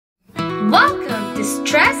to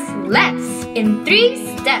stress less in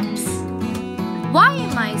 3 steps. Why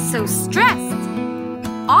am I so stressed?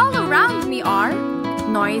 All around me are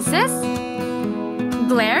noises,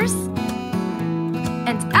 blares,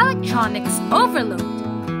 and electronics overload.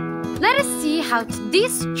 Let us see how to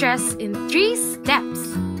de-stress in 3 steps.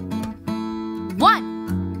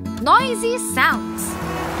 1. Noisy sounds.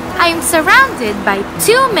 I am surrounded by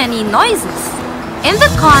too many noises. In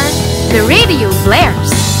the car, the radio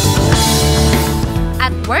blares.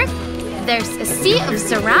 At work, there's a sea of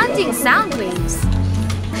surrounding sound waves.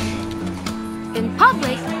 In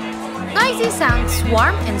public, noisy sounds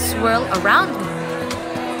swarm and swirl around me.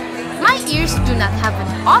 My ears do not have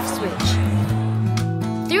an off switch.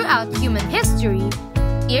 Throughout human history,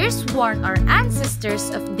 ears warn our ancestors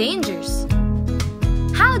of dangers.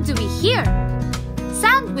 How do we hear?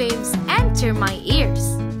 Sound waves enter my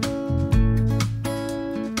ears.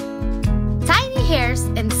 Tiny hairs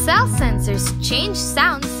and cell sensors change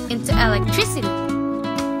sounds into electricity.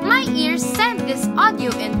 My ears send this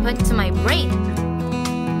audio input to my brain.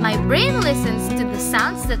 My brain listens to the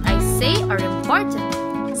sounds that I say are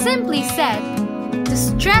important. Simply said, to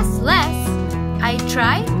stress less, I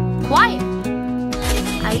try quiet.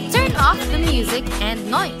 I turn off the music and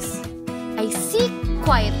noise. I seek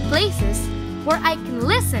quiet places where I can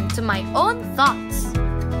listen to my own thoughts.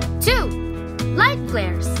 2. Light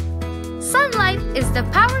blares. Sunlight is the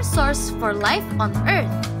power source for life on Earth,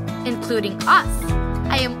 including us.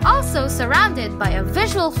 I am also surrounded by a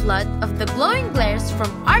visual flood of the glowing blares from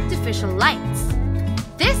artificial lights.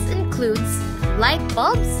 This includes light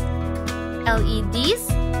bulbs, LEDs,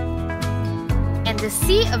 and a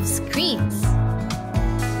sea of screens.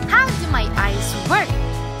 How do my eyes work?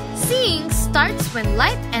 Seeing starts when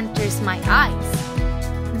light enters my eyes.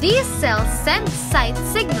 These cells send sight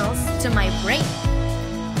signals to my brain.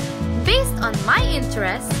 Based on my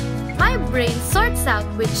interests, my brain sorts out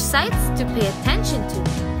which sights to pay attention to.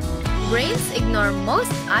 Brains ignore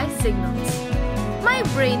most eye signals. My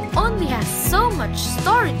brain only has so much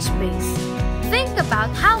storage space. Think about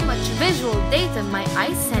how much visual data my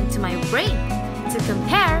eyes send to my brain. To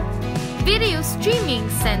compare, video streaming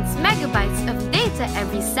sends megabytes of data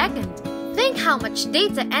every second. Think how much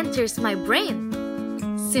data enters my brain.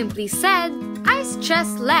 Simply said, I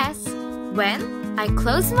stress less when I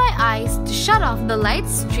close my eyes to shut off the light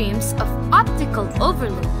streams of optical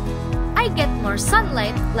overload. I get more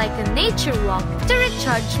sunlight like a nature walk to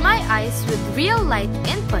recharge my eyes with real light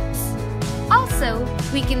inputs. Also,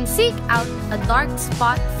 we can seek out a dark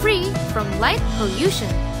spot free from light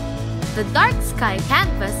pollution. The dark sky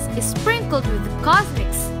canvas is sprinkled with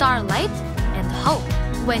cosmic starlight and hope.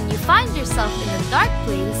 When you find yourself in a dark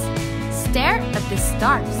place, stare at the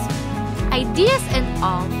stars. Ideas and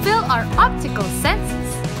all fill our optical senses.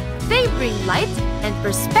 They bring light and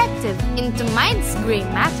perspective into mind's gray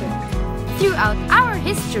matter. Throughout our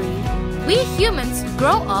history, we humans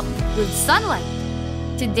grow up with sunlight.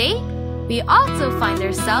 Today, we also find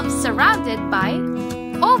ourselves surrounded by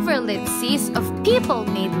overlit seas of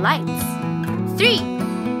people-made lights. 3.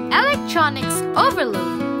 Electronics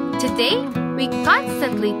overload. Today, we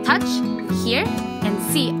constantly touch, hear, and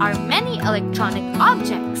see our many electronic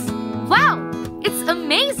objects. Wow! It's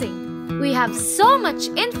amazing! We have so much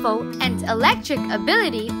info and electric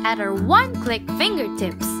ability at our one-click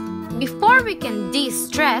fingertips. Before we can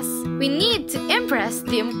de-stress, we need to impress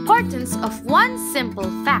the importance of one simple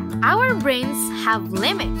fact. Our brains have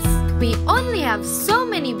limits. We only have so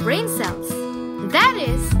many brain cells. That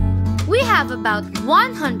is, we have about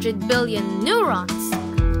 100 billion neurons.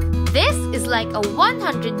 This is like a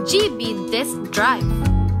 100 GB disk drive.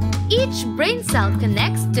 Each brain cell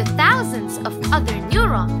connects to thousands of other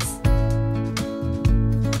neurons.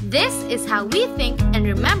 This is how we think and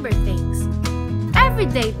remember things.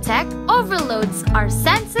 Everyday tech overloads our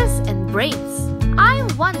senses and brains. I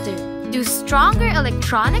wonder, do stronger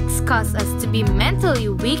electronics cause us to be mentally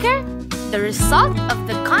weaker? The result of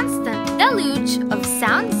the constant deluge of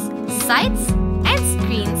sounds, sights, and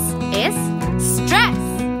screens is stress.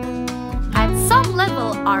 At some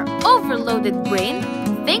level, our overloaded brain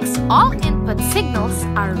thinks all input signals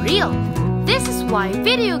are real. This is why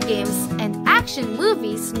video games and action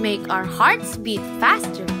movies make our hearts beat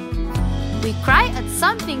faster. We cry at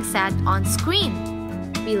something sad on screen.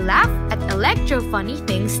 We laugh at electro-funny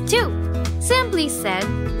things too. Simply said,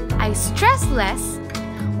 I stress less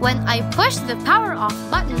when I push the power off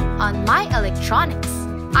button on my electronics.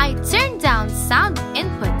 I turn down sound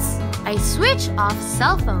inputs. I switch off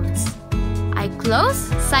cell phones. I close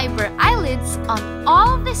cyber eyelids on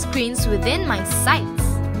all the screens within my sights.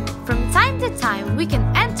 From time to time, we can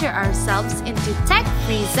enter ourselves into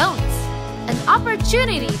tech-free zones. An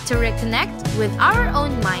opportunity to reconnect with our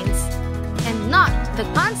own minds and not the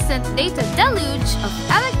constant data deluge of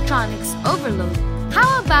electronics overload.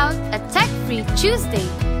 How about a tech-free Tuesday?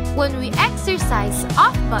 When we exercise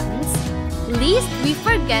off buttons, least we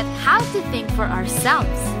forget how to think for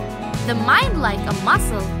ourselves. The mind, like a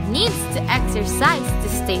muscle, needs to exercise to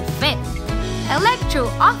stay fit. Electro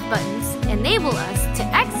off buttons enable us to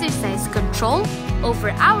exercise control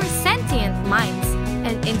over our sentient minds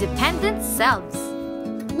and independent selves.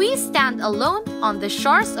 We stand alone on the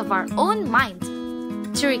shores of our own mind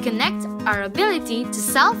to reconnect our ability to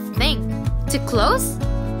self-think. To close,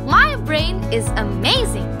 my brain is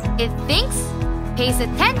amazing. It thinks, pays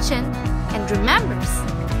attention, and remembers.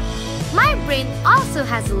 My brain also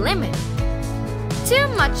has a limit. Too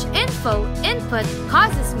much info input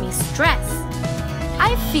causes me stress.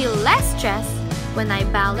 I feel less stress when I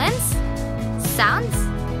balance sounds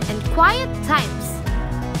and quiet times,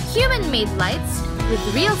 human-made lights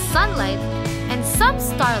with real sunlight and some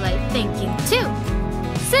starlight thinking too.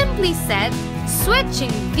 Simply said,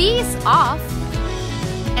 switching these off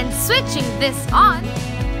and switching this on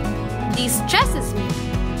de-stresses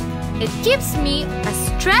me. It keeps me a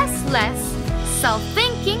stressless,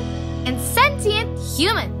 self-thinking, and sentient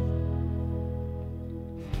human.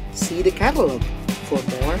 See the catalog for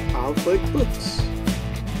more Alfred books.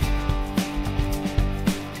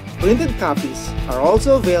 Printed copies are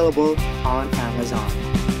also available on Amazon.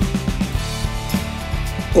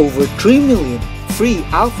 Over 3 million free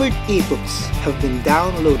Alfred ebooks have been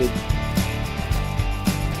downloaded